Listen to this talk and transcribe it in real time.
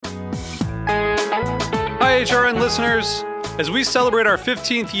HRN listeners. As we celebrate our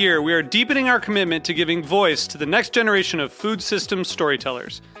 15th year, we are deepening our commitment to giving voice to the next generation of food systems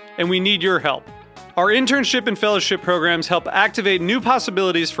storytellers, and we need your help. Our internship and fellowship programs help activate new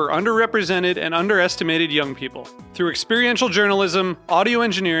possibilities for underrepresented and underestimated young people through experiential journalism, audio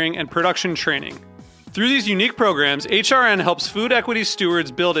engineering, and production training. Through these unique programs, HRN helps food equity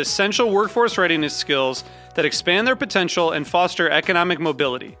stewards build essential workforce readiness skills that expand their potential and foster economic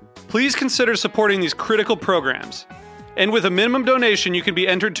mobility. Please consider supporting these critical programs. And with a minimum donation, you can be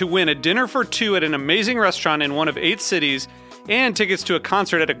entered to win a dinner for two at an amazing restaurant in one of 8 cities and tickets to a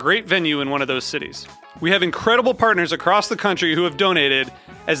concert at a great venue in one of those cities. We have incredible partners across the country who have donated,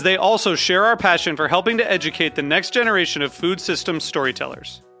 as they also share our passion for helping to educate the next generation of food systems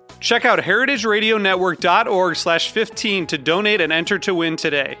storytellers. Check out heritageradionetwork.org/15 to donate and enter to win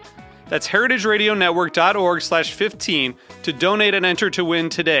today. That's heritageradionetwork.org/15 to donate and enter to win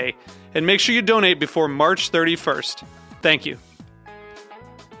today. And make sure you donate before March 31st. Thank you.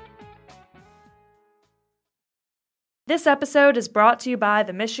 This episode is brought to you by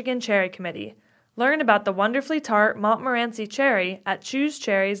the Michigan Cherry Committee. Learn about the wonderfully tart Montmorency cherry at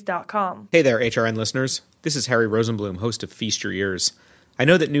choosecherries.com. Hey there, HRN listeners. This is Harry Rosenblum, host of Feast Your Ears. I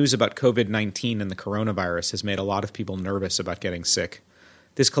know that news about COVID-19 and the coronavirus has made a lot of people nervous about getting sick.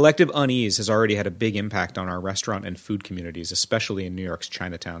 This collective unease has already had a big impact on our restaurant and food communities, especially in New York's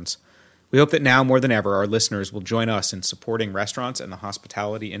Chinatowns. We hope that now more than ever, our listeners will join us in supporting restaurants and the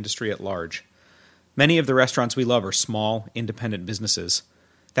hospitality industry at large. Many of the restaurants we love are small, independent businesses.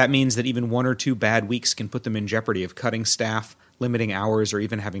 That means that even 1 or 2 bad weeks can put them in jeopardy of cutting staff, limiting hours, or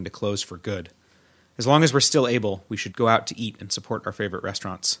even having to close for good. As long as we're still able, we should go out to eat and support our favorite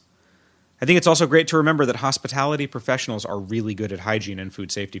restaurants. I think it's also great to remember that hospitality professionals are really good at hygiene and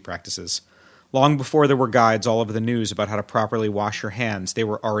food safety practices. Long before there were guides all over the news about how to properly wash your hands, they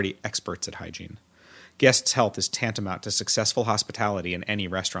were already experts at hygiene. Guests' health is tantamount to successful hospitality in any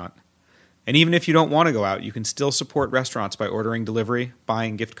restaurant. And even if you don't want to go out, you can still support restaurants by ordering delivery,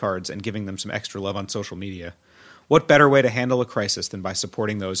 buying gift cards, and giving them some extra love on social media. What better way to handle a crisis than by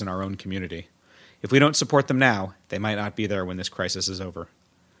supporting those in our own community? If we don't support them now, they might not be there when this crisis is over.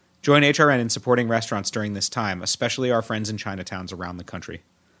 Join HRN in supporting restaurants during this time, especially our friends in Chinatowns around the country.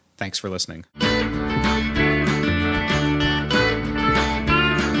 Thanks for listening.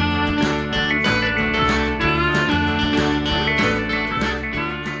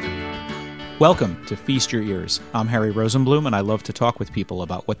 Welcome to Feast Your Ears. I'm Harry Rosenblum, and I love to talk with people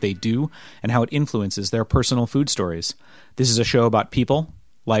about what they do and how it influences their personal food stories. This is a show about people,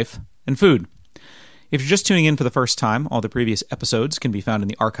 life, and food. If you're just tuning in for the first time, all the previous episodes can be found in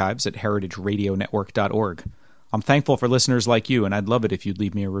the archives at heritageradionetwork.org. I'm thankful for listeners like you, and I'd love it if you'd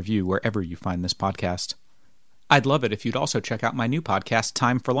leave me a review wherever you find this podcast. I'd love it if you'd also check out my new podcast,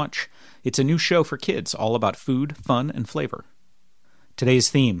 Time for Lunch. It's a new show for kids all about food, fun, and flavor. Today's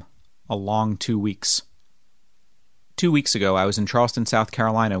theme: a long 2 weeks. 2 weeks ago, I was in Charleston, South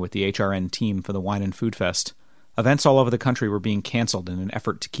Carolina with the HRN team for the Wine and Food Fest. Events all over the country were being canceled in an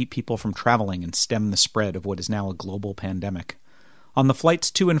effort to keep people from traveling and stem the spread of what is now a global pandemic. On the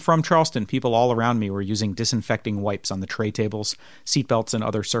flights to and from Charleston, people all around me were using disinfecting wipes on the tray tables, seatbelts, and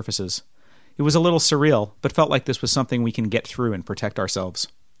other surfaces. It was a little surreal, but felt like this was something we can get through and protect ourselves.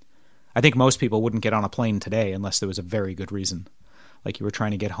 I think most people wouldn't get on a plane today unless there was a very good reason, like you were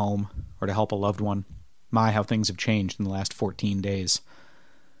trying to get home or to help a loved one. My, how things have changed in the last 14 days.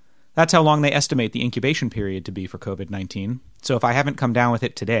 That's how long they estimate the incubation period to be for COVID-19, so if I haven't come down with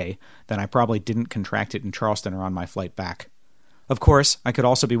it today, then I probably didn't contract it in Charleston or on my flight back. Of course, I could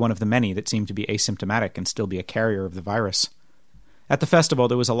also be one of the many that seem to be asymptomatic and still be a carrier of the virus. At the festival,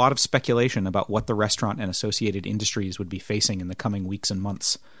 there was a lot of speculation about what the restaurant and associated industries would be facing in the coming weeks and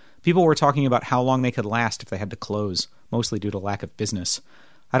months. People were talking about how long they could last if they had to close, mostly due to lack of business.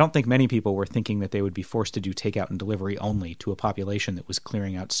 I don't think many people were thinking that they would be forced to do takeout and delivery only to a population that was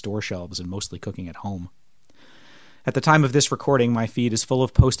clearing out store shelves and mostly cooking at home. At the time of this recording, my feed is full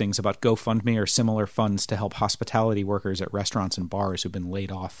of postings about GoFundMe or similar funds to help hospitality workers at restaurants and bars who've been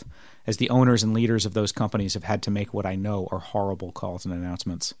laid off, as the owners and leaders of those companies have had to make what I know are horrible calls and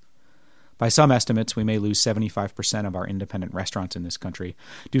announcements. By some estimates, we may lose 75% of our independent restaurants in this country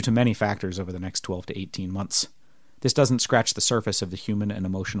due to many factors over the next 12 to 18 months. This doesn't scratch the surface of the human and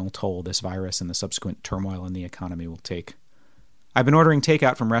emotional toll this virus and the subsequent turmoil in the economy will take. I've been ordering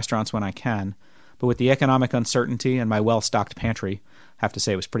takeout from restaurants when I can, but with the economic uncertainty and my well-stocked pantry, I have to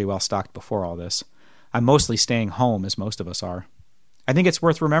say it was pretty well-stocked before all this, I'm mostly staying home, as most of us are. I think it's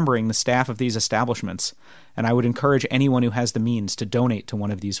worth remembering the staff of these establishments, and I would encourage anyone who has the means to donate to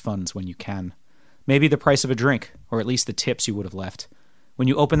one of these funds when you can. Maybe the price of a drink, or at least the tips you would have left. When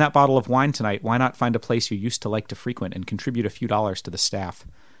you open that bottle of wine tonight, why not find a place you used to like to frequent and contribute a few dollars to the staff?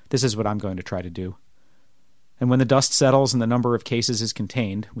 This is what I'm going to try to do. And when the dust settles and the number of cases is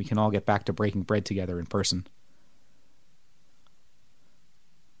contained, we can all get back to breaking bread together in person.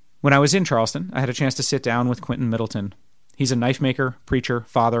 When I was in Charleston, I had a chance to sit down with Quentin Middleton. He's a knife maker, preacher,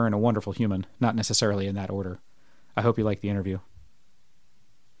 father, and a wonderful human, not necessarily in that order. I hope you like the interview.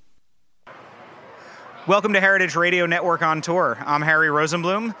 Welcome to Heritage Radio Network on Tour. I'm Harry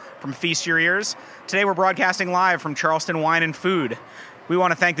Rosenblum from Feast Your Ears. Today we're broadcasting live from Charleston Wine and Food. We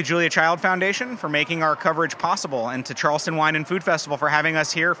want to thank the Julia Child Foundation for making our coverage possible, and to Charleston Wine and Food Festival for having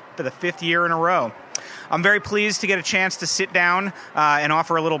us here for the 5th year in a row. I'm very pleased to get a chance to sit down and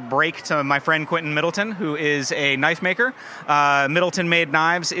offer a little break to my friend Quentin Middleton, who is a knife maker. Middleton Made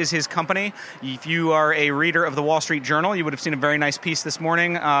Knives is his company. If you are a reader of the Wall Street Journal, you would have seen a very nice piece this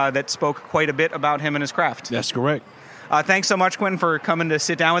morning that spoke quite a bit about him and his craft. That's correct. Thanks so much, Quentin, for coming to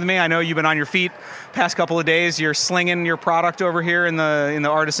sit down with me. I know you've been on your feet past couple of days. You're slinging your product over here in the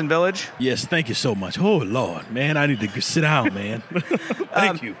Artisan Village. Yes, thank you so much. Oh, Lord, man, I need to sit down, man.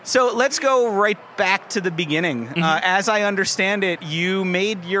 Thank you. So let's go right back to the beginning. As I understand it, you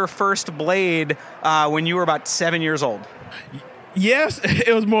made your first blade when you were about 7 years old. Yes,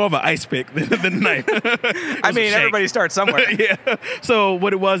 it was more of an ice pick than a knife. I mean, everybody starts somewhere. Yeah. So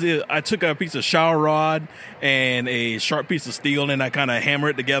what it was is I took a piece of shower rod and a sharp piece of steel, and I kind of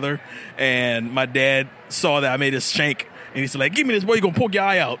hammered it together. And my dad saw that I made this shank, and he said, like, give me this, boy, you're going to poke your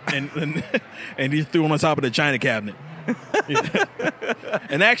eye out. And he threw it on top of the china cabinet.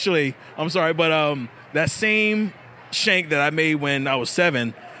 And actually, I'm sorry, but that same shank that I made when I was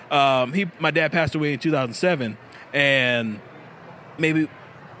 7, my dad passed away in 2007, and maybe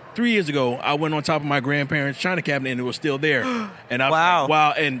 3 years ago, I went on top of my grandparents' china cabinet, and it was still there. And I was Wow. like,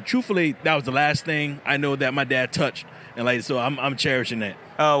 wow. And truthfully, that was the last thing I know that my dad touched. And like, so I'm cherishing that.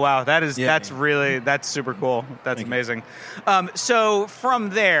 Oh, wow. That's super cool. That's Thank amazing. So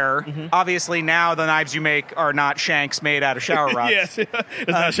from there, obviously now the knives you make are not shanks made out of shower rods. Yes, it's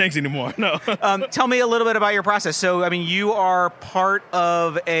not shanks anymore. No. Tell me a little bit about your process. So, I mean, you are part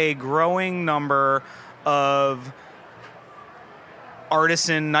of a growing number of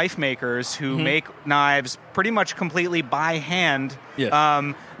artisan knife makers who make knives pretty much completely by hand. Yes.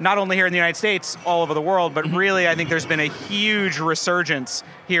 Not only here in the United States, all over the world, but really I think there's been a huge resurgence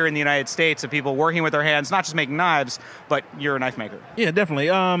here in the United States of people working with their hands, not just making knives, but you're a knife maker. Yeah, definitely.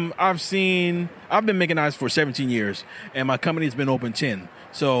 I've been making knives for 17 years, and my company's been open 10.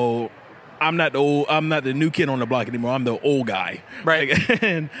 So I'm not the new kid on the block anymore. I'm the old guy. Right. Like,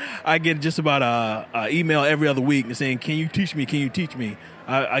 and I get just about a email every other week saying, can you teach me? Can you teach me?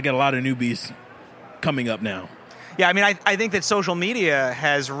 I get a lot of newbies coming up now. Yeah, I mean, I think that social media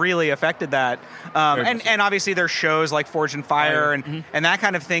has really affected that. And obviously there's shows like Forge and Fire and that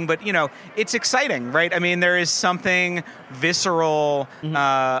kind of thing, but, you know, it's exciting, right? I mean, there is something visceral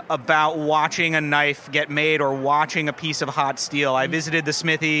about watching a knife get made or watching a piece of hot steel. I visited the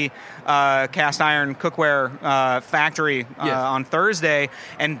Smithy cast iron cookware factory on Thursday,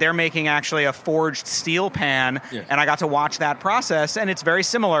 and they're making actually a forged steel pan, and I got to watch that process, and it's very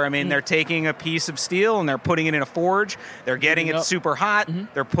similar. I mean, they're taking a piece of steel and they're putting it in a forge, they're getting it super hot,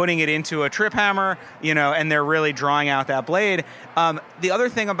 they're putting it into a trip hammer, you know, and they're really drawing out that blade. The other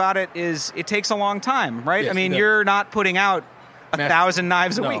thing about it is it takes a long time, right? Yes, I mean, you're not putting out 1,000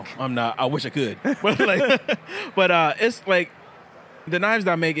 knives a No, week. I'm not. I wish I could. But it's like the knives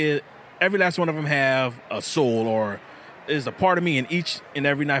that I make, every last one of them have a soul, or is a part of me in each and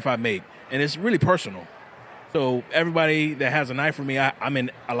every knife I make. And it's really personal. So everybody that has a knife for me, I'm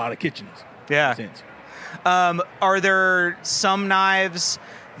in a lot of kitchens. Yeah. Are there some knives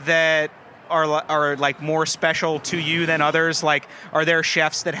that are like more special to you than others? Like, are there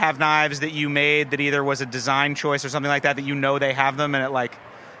chefs that have knives that you made that either was a design choice or something like that you know they have them and it like...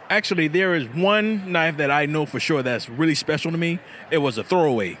 Actually, there is one knife that I know for sure that's really special to me. It was a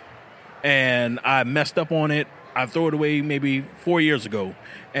throwaway, and I messed up on it. I threw it away maybe 4 years ago,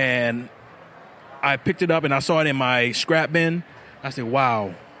 and I picked it up and I saw it in my scrap bin. I said,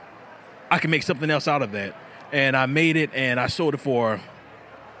 wow, I can make something else out of that. And I made it, and I sold it for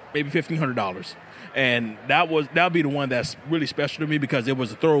maybe $1,500. And that'll be the one that's really special to me because it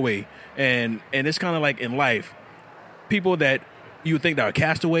was a throwaway. And it's kind of like in life, people that you would think that are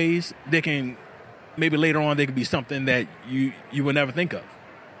castaways, they can, maybe later on, they could be something that you would never think of.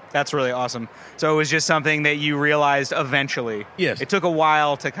 That's really awesome. So it was just something that you realized eventually. Yes. It took a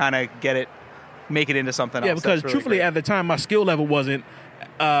while to kind of make it into something else. Yeah, because That's really truthfully, great. at the time, my skill level wasn't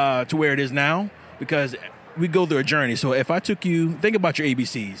to where it is now, because we go through a journey. So if I took you, think about your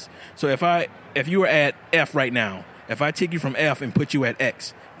ABCs. So if you were at F right now, If I take you from F and put you at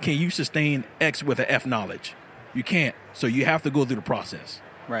X, can you sustain X with an F knowledge? You can't. So you have to go through the process.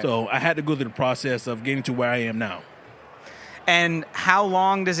 Right. So I had to go through the process of getting to where I am now. And how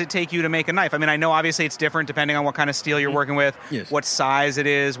long does it take you to make a knife? I mean, I know obviously it's different depending on what kind of steel you're working with, Yes. what size it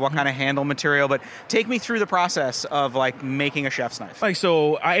is, what kind of handle material, but take me through the process of like making a chef's knife. Like,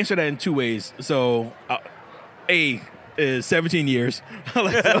 so I answer that in two ways. So A is 17 years.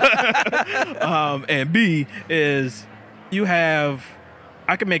 And B is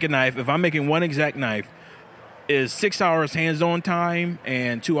I can make a knife. If I'm making one exact knife, is 6 hours hands-on time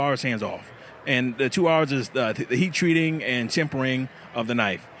and 2 hours hands-off. And the 2 hours is the heat treating and tempering of the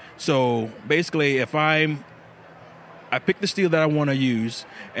knife. So basically, if I pick the steel that I want to use,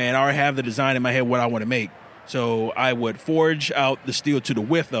 and I already have the design in my head what I want to make. So I would forge out the steel to the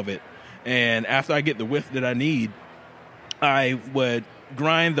width of it. And after I get the width that I need, I would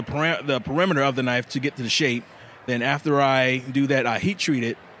grind the perimeter of the knife to get to the shape. Then after I do that, I heat treat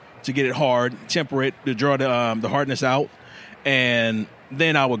it to get it hard, temper it to draw the hardness out. And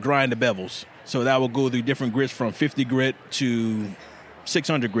then I would grind the bevels. So that would go through different grits from 50 grit to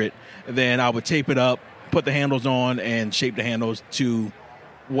 600 grit. Then I would tape it up, put the handles on, and shape the handles to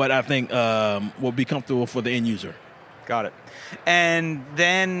what I think will be comfortable for the end user. Got it. And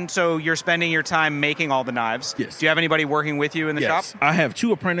then, so you're spending your time making all the knives. Yes. Do you have anybody working with you in the shop? I have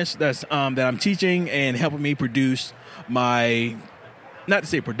 2 apprentices that I'm teaching and helping me produce my, not to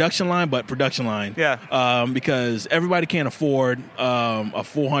say production line, but production line. Yeah. Because everybody can't afford a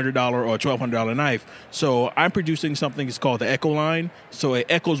 $400 or $1,200 knife. So I'm producing something that's called the Echo line. So it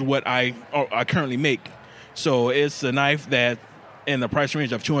echoes what I currently make. So it's a knife that in the price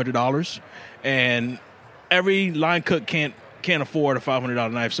range of $200, and every line cook can't afford a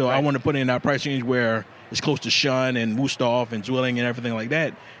 $500 knife. So I want to put in that price range where it's close to Shun and Wusthof and Zwilling and everything like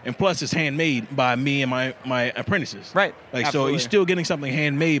that. And plus, it's handmade by me and my apprentices. Right. Like, Absolutely. so you're still getting something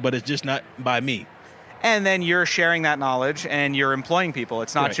handmade, but it's just not by me. And then you're sharing that knowledge and you're employing people.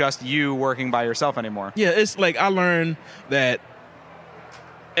 It's not Right. just you working by yourself anymore. Yeah, it's like I learned that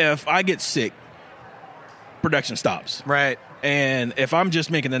if I get sick, production stops. Right. And if I'm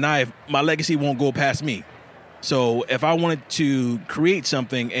just making the knife, my legacy won't go past me. So if I wanted to create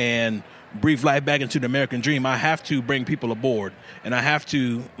something and breathe life back into the American dream, I have to bring people aboard, and I have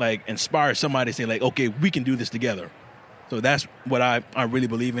to like inspire somebody to say like, okay, we can do this together. So that's what I really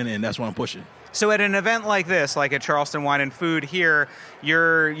believe in, and that's what I'm pushing. So at an event like this, like at Charleston Wine and Food here,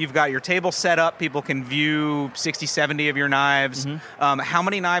 you've got your table set up. People can view 60, 70 of your knives. Mm-hmm. How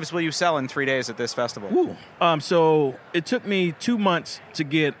many knives will you sell in 3 days at this festival? Ooh. So it took me 2 months to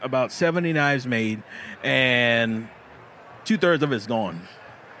get about 70 knives made, and 2/3 of it's gone.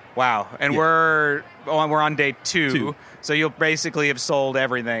 Wow. And Yeah. we're on day 2, 2. so you'll basically have sold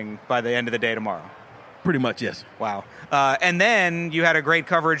everything by the end of the day tomorrow. Pretty much, yes. Wow. And then you had a great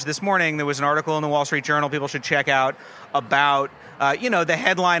coverage this morning. There was an article in the Wall Street Journal people should check out about, the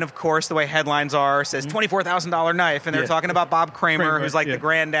headline, of course, the way headlines are, says $24,000 knife. And they're Yeah. talking about Bob Kramer, who's like yeah. the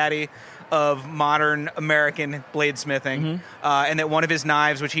granddaddy of modern American bladesmithing. And that one of his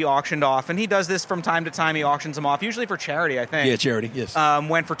knives, which he auctioned off, and he does this from time to time, he auctions them off, usually for charity, I think. Yeah, charity, yes.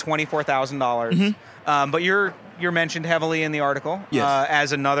 Went for $24,000. But you're mentioned heavily in the article Yes.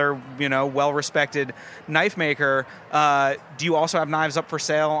 as another, well-respected knife maker. Do you also have knives up for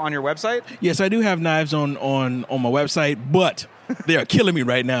sale on your website? Yes, I do have knives on my website, but they are killing me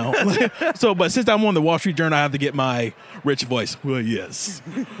right now. But since I'm on the Wall Street Journal, I have to get my rich voice. Well, yes,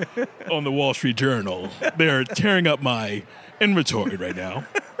 on the Wall Street Journal, they're tearing up my inventory right now.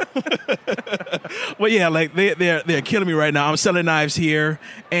 Well, yeah, like they're killing me right now. I'm selling knives here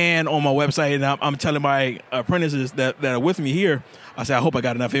and on my website, and I'm telling my apprentices that are with me here. I say, I hope I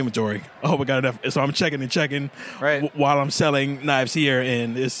got enough inventory. I hope I got enough. So I'm checking Right. while I'm selling knives here,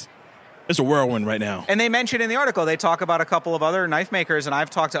 and it's a whirlwind right now. And they mention in the article, they talk about a couple of other knife makers, and I've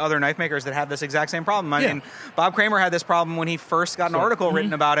talked to other knife makers that have this exact same problem. I mean, Bob Kramer had this problem when he first got an article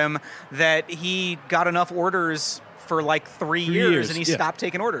written about him, that he got enough orders for like 3 years, and he stopped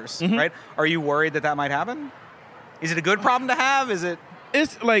taking orders, right? Are you worried that might happen? Is it a good problem to have? Is it?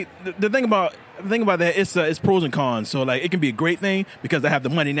 It's like the thing about that, it's pros and cons. So like it can be a great thing because I have the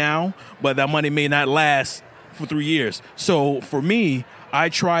money now, but that money may not last for 3 years. So for me, I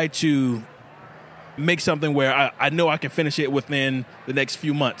try to make something where I know I can finish it within the next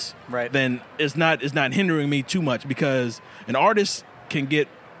few months. Right. Then it's not hindering me too much, because an artist can get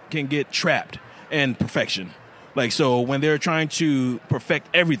trapped in perfection. Like, so when they're trying to perfect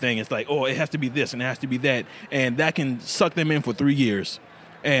everything, it's like, oh, it has to be this and it has to be that. And that can suck them in for 3 years.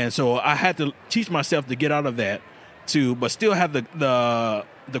 And so I had to teach myself to get out of that, but still have the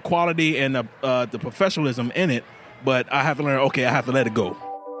quality and the professionalism in it but I have to learn, okay, I have to let it go.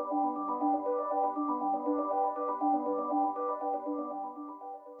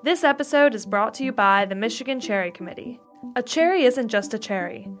 This episode is brought to you by the Michigan Cherry Committee. A cherry isn't just a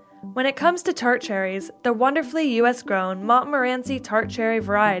cherry. When it comes to tart cherries, the wonderfully U.S.-grown Montmorency tart cherry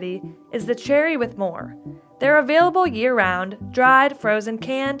variety is the cherry with more. They're available year-round, dried, frozen,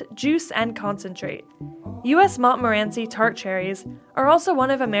 canned, juice, and concentrate. U.S. Montmorency tart cherries are also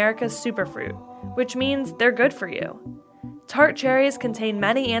one of America's superfruit, which means they're good for you. Tart cherries contain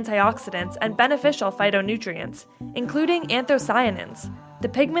many antioxidants and beneficial phytonutrients, including anthocyanins, the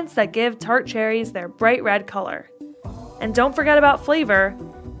pigments that give tart cherries their bright red color. And don't forget about flavor.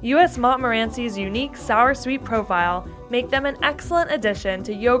 U.S. Montmorency's unique sour-sweet profile make them an excellent addition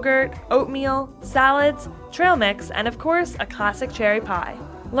to yogurt, oatmeal, salads, trail mix, and of course, a classic cherry pie.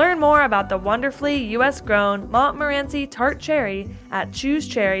 Learn more about the wonderfully U.S.-grown Montmorency tart cherry at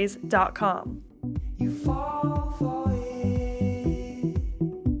choosecherries.com. You fall for it,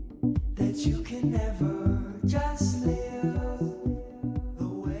 that you can never just live the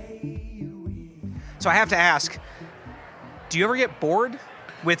way you will. So I have to ask, do you ever get bored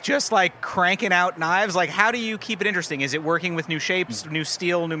with just like cranking out knives? Like, how do you keep it interesting? Is it working with new shapes, new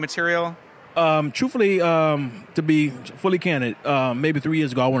steel, new material? Truthfully, to be fully candid, maybe 3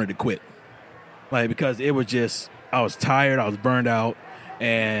 years ago, I wanted to quit. Like, because it was just, I was tired, I was burned out,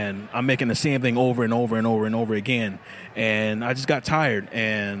 and I'm making the same thing over and over and over and over again. And I just got tired,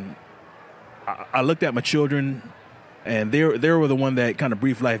 and I looked at my children, and they were the one that kind of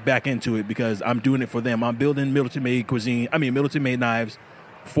breathed life back into it, because I'm doing it for them. I'm building military-made knives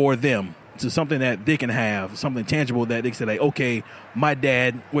for them. To something that they can have, something tangible that they can say, like, okay, my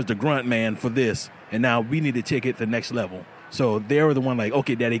dad was the grunt man for this, and now we need to take it to the next level. So they were the one like,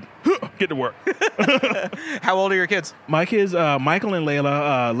 okay, Daddy, get to work. How old are your kids? My kids, Michael and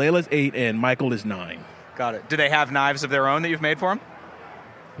Layla. Layla's 8 and Michael is 9. Got it. Do they have knives of their own that you've made for them?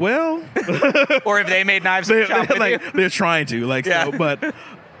 Well, or have they made knives in the shop with you? They're trying to, so, but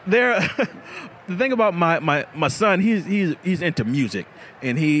they're the thing about my son. He's into music,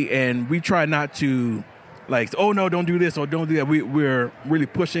 and we try not to, like, oh no, don't do this or don't do that. We're really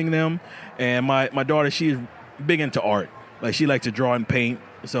pushing them, and my daughter, she's big into art. Like, she likes to draw and paint,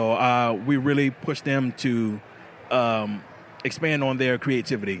 so we really push them to expand on their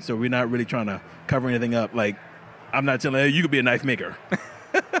creativity. So we're not really trying to cover anything up. Like, I'm not telling you could be a knife maker.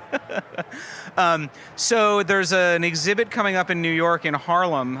 So there's an exhibit coming up in New York in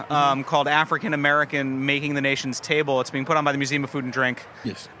Harlem called African American Making the Nation's Table. It's being put on by the Museum of Food and Drink.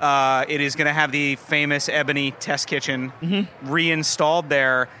 Yes. It is going to have the famous ebony test kitchen reinstalled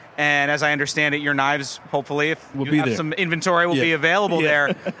there. And as I understand it, your knives, hopefully, if you have some inventory, will be available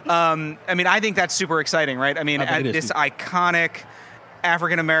there. I mean, I think that's super exciting, right? I mean, this iconic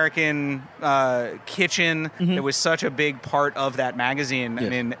African-American kitchen that was such a big part of that magazine. Yes. I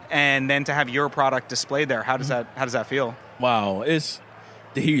mean, and then to have your product displayed there, how does that feel? Wow, it's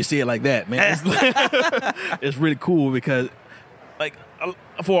to hear you say it like that, man. It's really cool because, like,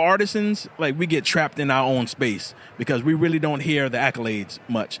 for artisans, like, we get trapped in our own space because we really don't hear the accolades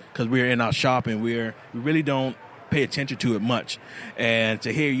much because we're in our shop and we really don't pay attention to it much. And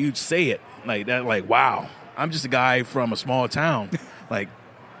to hear you say it like that, like, wow, I'm just a guy from a small town.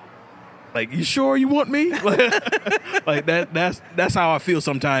 Like, you sure you want me? Like that's how I feel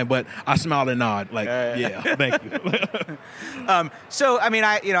sometimes. But I smile and nod. Like, yeah, thank you. So, I mean,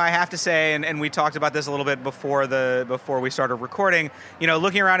 I have to say, and we talked about this a little bit before we started recording. You know,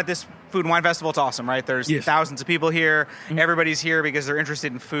 looking around at this Food and Wine Festival, it's awesome, right? There's thousands of people here. Everybody's here because they're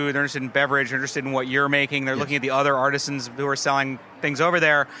interested in food, they're interested in beverage, they're interested in what you're making. They're looking at the other artisans who are selling things over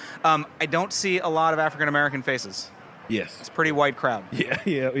there. I don't see a lot of African American faces. Yes. It's a pretty white crowd. Yeah.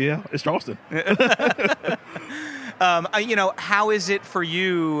 It's Charleston. You know, how is it for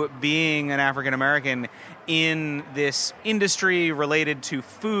you being an African American in this industry related to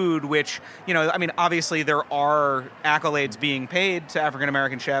food, which, you know, I mean, obviously there are accolades being paid to African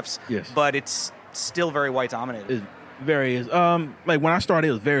American chefs, but it's still very white dominated. It varies. Like, when I started,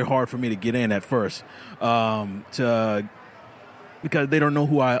 it was very hard for me to get in at first, because they don't know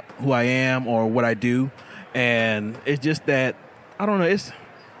who I am or what I do. And it's just that, I don't know,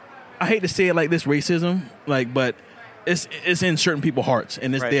 I hate to say it like this, racism, like, but it's in certain people's hearts,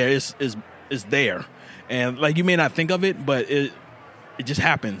 and it's there, it's there. And, like, you may not think of it, but it just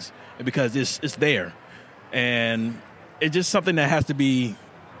happens because it's there. And it's just something that has to be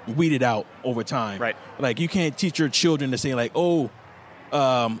weeded out over time. Right. Like, you can't teach your children to say, like, oh,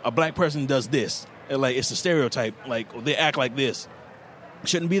 a black person does this. Like, it's a stereotype. Like, they act like this. It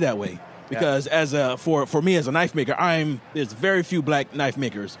shouldn't be that way. Because for me as a knife maker, there's very few black knife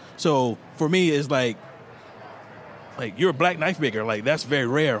makers. So for me, it's like, like, you're a black knife maker. Like, that's very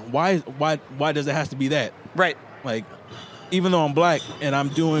rare. Why does it have to be that? Right. Like, even though I'm black and I'm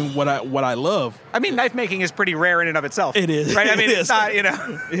doing what I love. I mean, knife making is pretty rare in and of itself. It is. Right? I mean, It it's is. not, you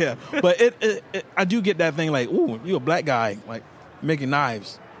know. Yeah. But I do get that thing like, ooh, you're a black guy, like, making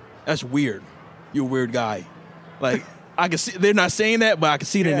knives. That's weird. You're a weird guy. Like, I can see, they're not saying that, but I can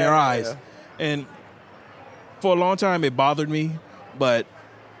see it in their eyes. Yeah. And for a long time, it bothered me. But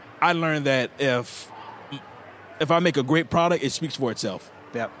I learned that if I make a great product, it speaks for itself.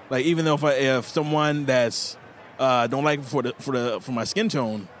 Yeah. Like, even though if someone that's don't like it for my skin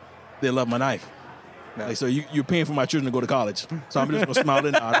tone, they love my knife. Yeah. Like, so you're paying for my children to go to college, so I'm just gonna smile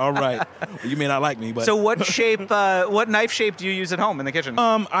and nod. All right, well, you may not like me, but So what shape, what knife shape do you use at home in the kitchen?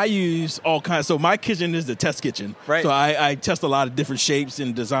 I use all kinds. So my kitchen is the test kitchen. Right. So I test a lot of different shapes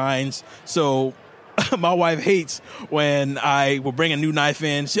and designs. So my wife hates when I will bring a new knife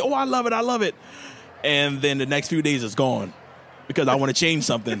in. She, oh, I love it, and then the next few days it's gone because I want to change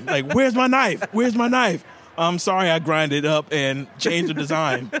something. Like, where's my knife? Where's my knife? I'm sorry, I grind it up and change the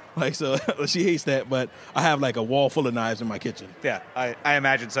design. Like, so she hates that, but I have like a wall full of knives in my kitchen. Yeah, I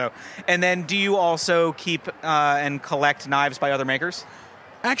imagine so. And then do you also keep and collect knives by other makers?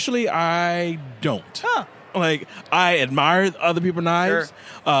 Actually, I don't. Huh. Like, I admire other people's knives,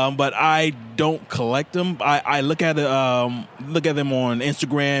 but I don't collect them. I look at them on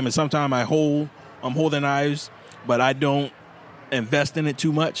Instagram, and sometimes I'm holding knives, but I don't invest in it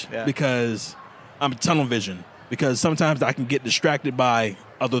too much because I'm tunnel vision. Because sometimes I can get distracted by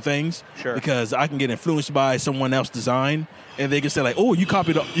other things. Sure. Because I can get influenced by someone else's design, and they can say like, "Oh, you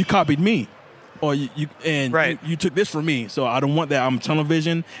copied me." Or you took this from me, so I don't want that. I'm tunnel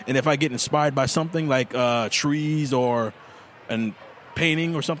vision, and if I get inspired by something like trees or and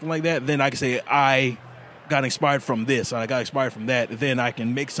painting or something like that, then I can say I got inspired from this, I got inspired from that. Then I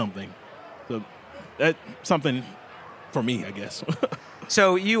can make something. So that's something for me, I guess.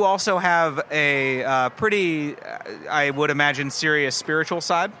 So you also have a pretty, I would imagine, serious spiritual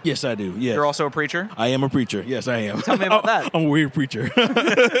side. Yes, I do. Yes. You're also a preacher? I am a preacher. Yes, I am. Tell me about that. I'm a weird preacher.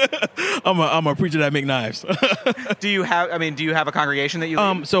 I'm a preacher that make knives. Do you have a congregation that you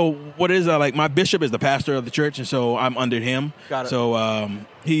lead? So what is like my bishop is the pastor of the church, and so I'm under him. Got it. So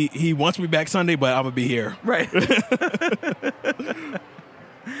he wants me back Sunday, but I'm gonna be here. Right.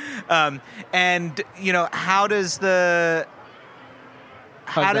 And you know, how does the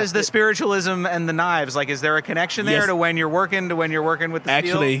spiritualism and the knives, like, is there a connection there Yes. to when you're working with the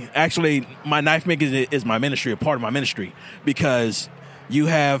steel? Actually, my knife making is my ministry, a part of my ministry, because you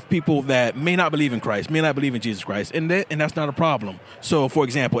have people that may not believe in Christ, may not believe in Jesus Christ, and that's not a problem. So, for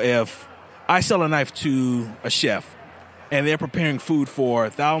example, if I sell a knife to a chef and they're preparing food for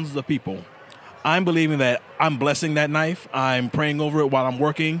thousands of people, I'm believing that I'm blessing that knife, I'm praying over it while I'm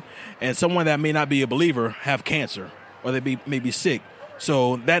working, and someone that may not be a believer have cancer or they may be sick.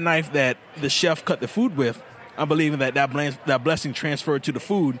 So that knife that the chef cut the food with, I'm believing that blessing transferred to the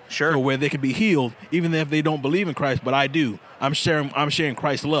food, Sure. so where they can be healed, even if they don't believe in Christ. But I do. I'm sharing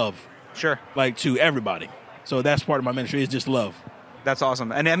Christ's love, Sure. like, to everybody. So that's part of my ministry. It's just love. That's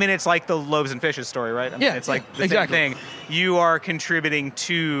awesome. And I mean, it's like the loaves and fishes story, right? I mean, Yeah, it's like the exactly. same thing. You are contributing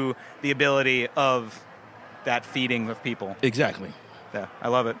to the ability of that feeding of people. Exactly. Yeah, I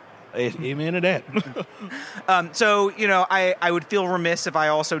love it. Amen to that. So, you know, I would feel remiss if I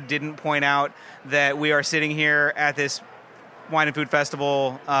also didn't point out that we are sitting here at this Wine and Food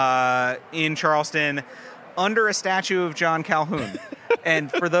Festival in Charleston under a statue of John Calhoun.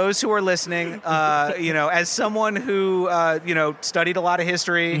 And for those who are listening, you know, as someone who, you know, studied a lot of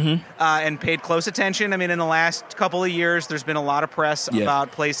history and paid close attention, I mean, in the last couple of years, there's been a lot of press Yes.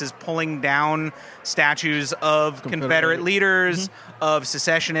 about places pulling down statues of Confederate leaders, of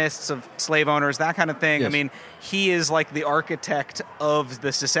secessionists, of slave owners, that kind of thing. Yes. I mean, he is like the architect of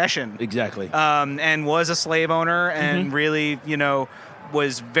the secession. Exactly. And was a slave owner and really, you know,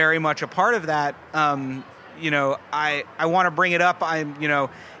 was very much a part of that. You know, I want to bring it up. You know,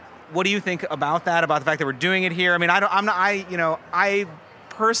 what do you think about that? About the fact that we're doing it here? I mean, I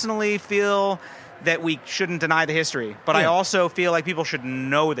personally feel that we shouldn't deny the history, but I Yeah. also feel like people should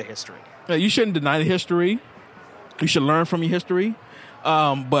know the history. You shouldn't deny the history. You should learn from your history.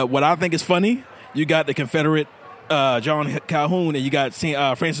 But what I think is funny, you got the Confederate John Calhoun, and you got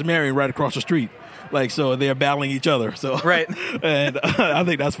Francis Marion right across the street. Like, so they're battling each other. So Right. And I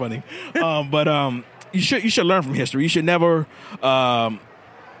think that's funny. But you should learn from history. You should never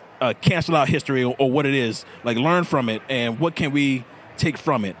cancel out history or what it is. Like, learn from it, and what can we take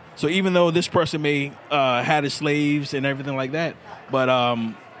from it. So even though this person may had his slaves and everything like that, but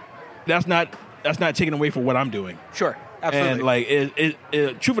that's not taken away from what I'm doing. Sure, absolutely. And like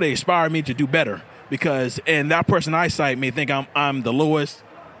it truthfully inspired me to do better, and that person I cite may think I'm the lowest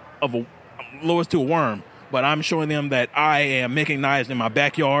to a worm, but I'm showing them that I am making knives in my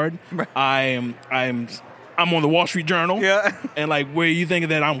backyard. I'm on the Wall Street Journal. Yeah. And like where you think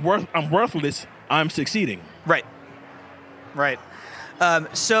that I'm worthless, I'm succeeding. Right.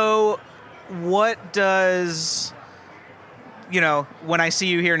 So what does, when I see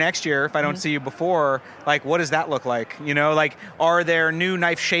you here next year, if I don't see you before, like, what does that look like? Like, are there new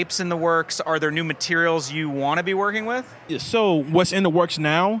knife shapes in the works? Are there new materials you want to be working with? Yeah, so what's in the works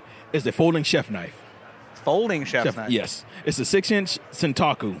now is the folding chef knife. Folding chef knife? Yes. It's a 6-inch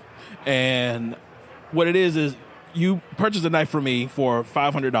Sentoku. And what it is you purchase a knife from me for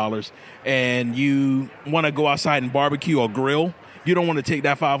 $500 and you want to go outside and barbecue or grill. You don't want to take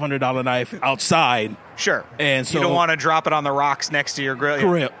that $500 knife outside. Sure. And so you don't want to drop it on the rocks next to your grill.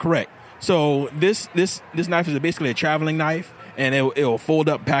 Correct. So this knife is basically a traveling knife, and it'll fold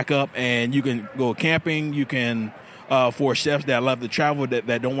up, pack up, and you can go camping. You can, for chefs that love to travel that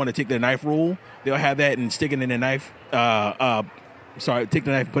don't want to take their knife rule, they'll have that and stick it in their knife. Take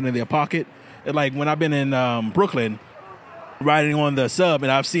the knife and put it in their pocket. And like when I've been in Brooklyn, riding on the sub,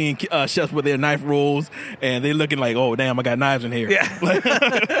 and I've seen chefs with their knife rolls, and they're looking like, oh, damn, I got knives in here.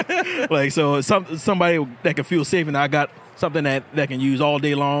 Yeah. Like, so somebody that can feel safe, and I got something that can use all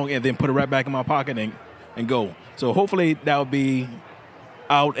day long, and then put it right back in my pocket and go. So hopefully that will be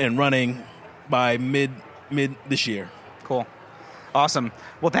out and running by mid this year. Cool. Awesome.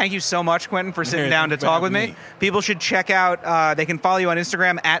 Well, thank you so much, Quentin, for sitting down to talk with me. People should check out, they can follow you on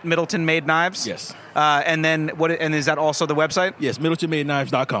Instagram at Middleton Made Knives. Yes. And is that also the website? Yes,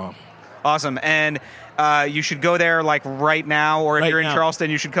 MiddletonMadeKnives.com. Awesome. And you should go there like right now, or if you're in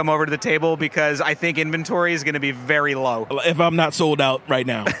Charleston, you should come over to the table because I think inventory is going to be very low. If I'm not sold out right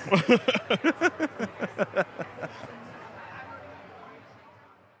now.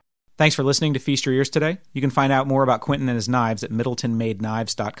 Thanks for listening to Feast Your Ears today. You can find out more about Quentin and his knives at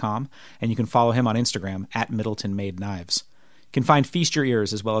MiddletonMadeKnives.com, and you can follow him on Instagram at MiddletonMadeKnives. You can find Feast Your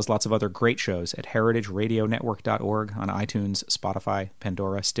Ears as well as lots of other great shows at heritageradionetwork.org on iTunes, Spotify,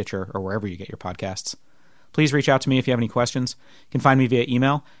 Pandora, Stitcher, or wherever you get your podcasts. Please reach out to me if you have any questions. You can find me via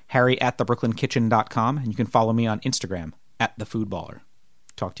email, harry@thebrooklynkitchen.com, and you can follow me on Instagram at thefoodballer.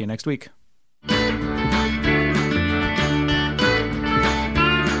 Talk to you next week.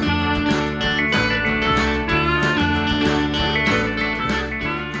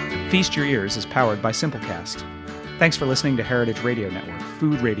 Feast Your Ears is powered by Simplecast. Thanks for listening to Heritage Radio Network,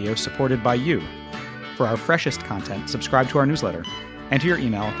 food radio supported by you. For our freshest content, subscribe to our newsletter. Enter your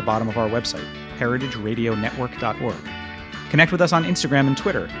email at the bottom of our website, heritageradionetwork.org. Connect with us on Instagram and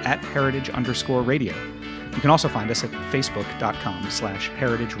Twitter at @heritage_radio. You can also find us at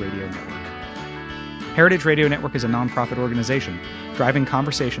facebook.com/Heritage Radio Network. Heritage Radio Network is a nonprofit organization driving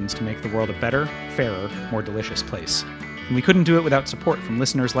conversations to make the world a better, fairer, more delicious place. And we couldn't do it without support from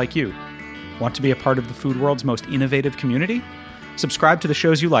listeners like you. Want to be a part of the food world's most innovative community? Subscribe to the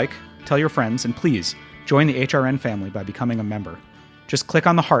shows you like, tell your friends, and please join the HRN family by becoming a member. Just click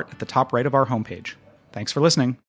on the heart at the top right of our homepage. Thanks for listening.